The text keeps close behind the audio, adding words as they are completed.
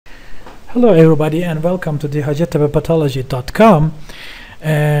Hello everybody and welcome to the HacettepePathology.com,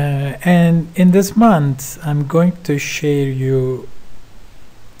 and in this month I'm going to share you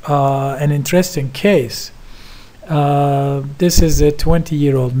an interesting case. This is a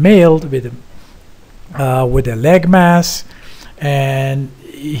 20-year-old male with a leg mass, and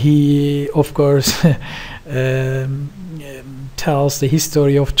he of course tells the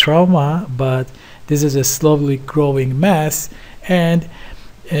history of trauma, but this is a slowly growing mass. And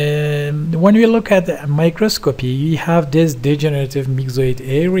when we look at the microscopy, we have these degenerative myxoid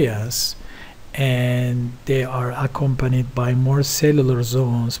areas, and they are accompanied by more cellular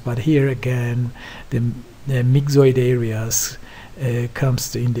zones. But here again, the myxoid areas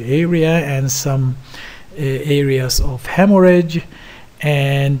comes in the area, and some areas of hemorrhage,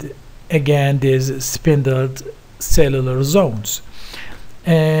 and again there's spindled cellular zones.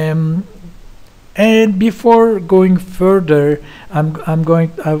 And before going further, I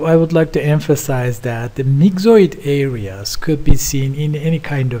would like to emphasize that the myxoid areas could be seen in any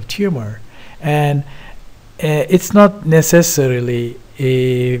kind of tumor, and it's not necessarily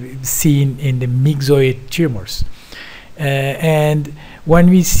seen in the myxoid tumors. And when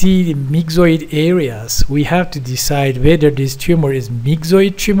we see the myxoid areas, we have to decide whether this tumor is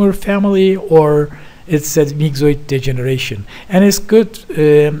myxoid tumor family or it's a myxoid degeneration. And it's good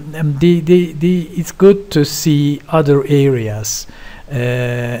it's good to see other areas,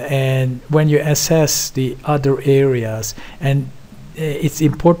 and when you assess the other areas, and it's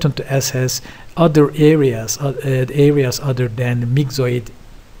important to assess other areas other than myxoid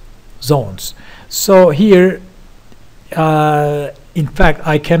zones. So here in fact,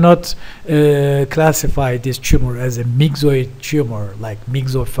 I cannot classify this tumor as a myxoid tumor like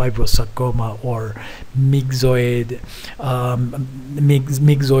myxofibrosarcoma or myxoid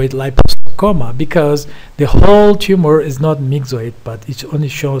liposarcoma, because the whole tumor is not myxoid, but it only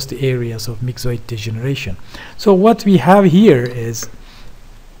shows the areas of myxoid degeneration. So what we have here is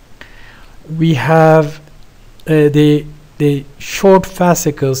we have the short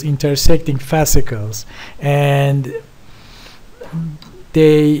fascicles intersecting fascicles, and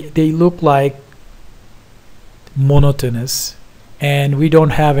they look like monotonous, and we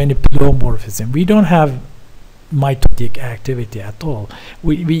don't have any pleomorphism. We don't have mitotic activity at all.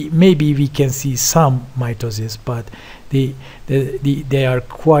 Maybe we can see some mitosis, but they are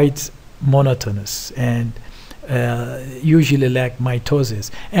quite monotonous and usually lack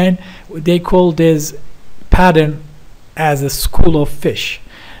mitosis. And they call this pattern as a school of fish.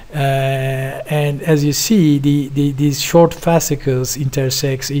 And as you see, these short fascicles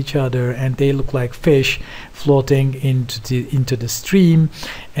intersect each other, and they look like fish floating into the stream.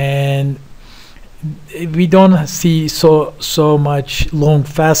 And we don't see so much long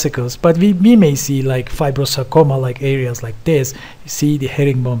fascicles, but we may see like fibrosarcoma like areas like this. You see the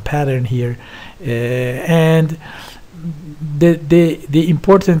herringbone pattern here, and the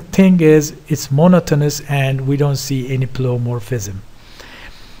important thing is it's monotonous, and we don't see any pleomorphism.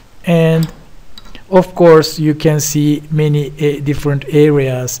 And of course you can see many different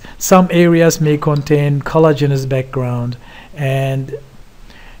areas. Some areas may contain collagenous background, and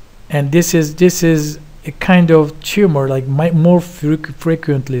this is a kind of tumor like more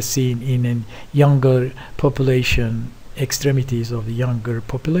frequently seen in a younger population, extremities of the younger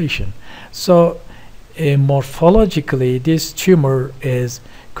population. So morphologically this tumor is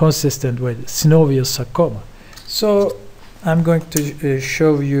consistent with synovial sarcoma. So I'm going to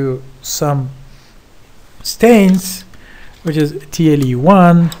show you some stains, which is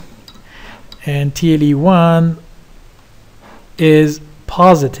TLE1, and TLE1 is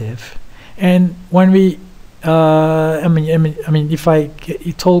positive. And when we I mean if I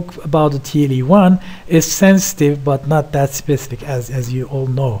talk about the TLE1, it's sensitive but not that specific, as you all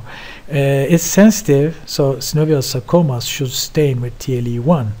know. It's sensitive, so synovial sarcomas should stain with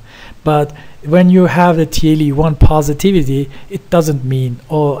TLE1. But when you have the TLE1 positivity, it doesn't mean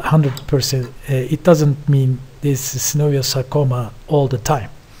 100%. It doesn't mean this synovial sarcoma all the time.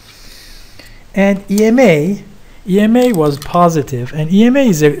 And EMA was positive, and EMA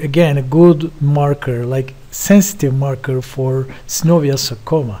is again a good marker, like sensitive marker for synovial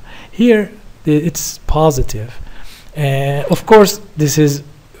sarcoma. Here it's positive. Of course, this is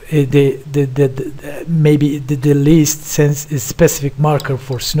maybe the least specific marker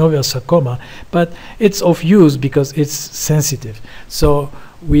for synovial sarcoma, but it's of use because it's sensitive. So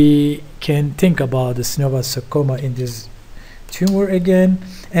we can think about the synovial sarcoma in this tumor again,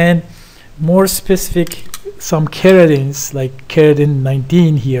 and more specific, some keratins like keratin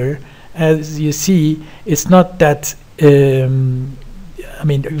 19 here. As you see, it's not that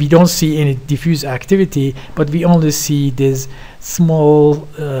we don't see any diffuse activity, but we only see this small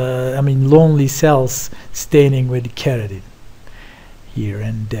I mean, lonely cells staining with keratin here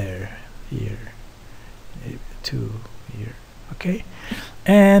and there, here, two, here. Okay,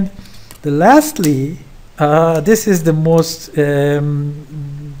 and lastly, this is the most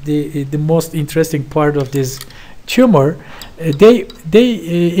the most interesting part of this tumor. They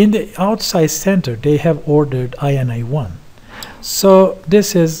in the outside center they have ordered INI1. So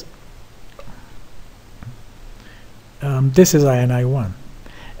this is INI1.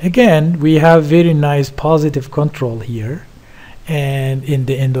 Again, we have very nice positive control here, and in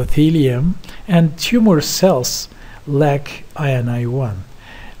the endothelium, and tumor cells lack INI1.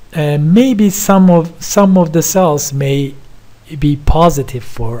 Maybe some of the cells may be positive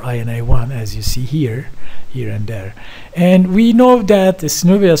for INI1, as you see here and there. And we know that the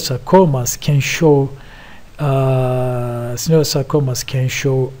synovial sarcomas can show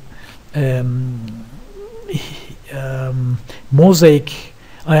mosaic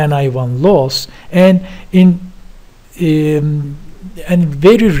INI1 loss, and and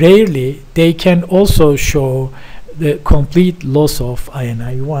very rarely they can also show the complete loss of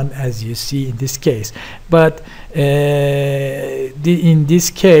INI1, as you see in this case. But in this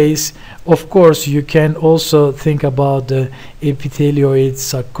case, of course, you can also think about the epithelioid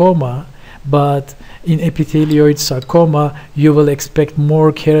sarcoma, but in epithelioid sarcoma you will expect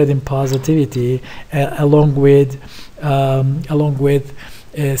more keratin positivity along with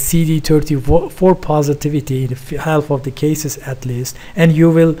CD34 positivity in half of the cases at least, and you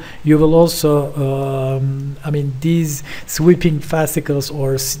will also I mean, these sweeping fascicles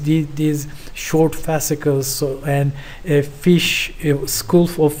or these short fascicles, so, and a fish school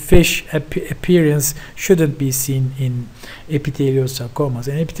of fish appearance shouldn't be seen in epithelial sarcomas.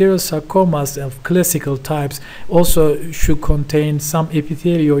 And epithelial sarcomas of classical types also should contain some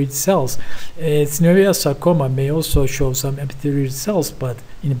epithelioid cells. Synovial sarcoma may also show some epithelioid cells, but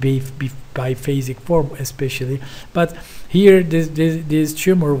in biphasic form especially. But here this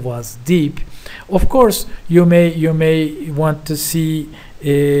tumor was deep. Of course, you may want to see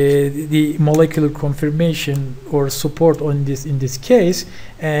the molecular confirmation or support on this in this case,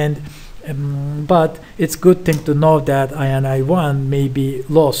 and but it's good thing to know that INI1 may be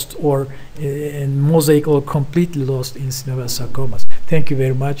lost or in mosaic or completely lost in synovial sarcomas. Thank you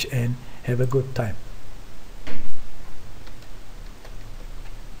very much and have a good time.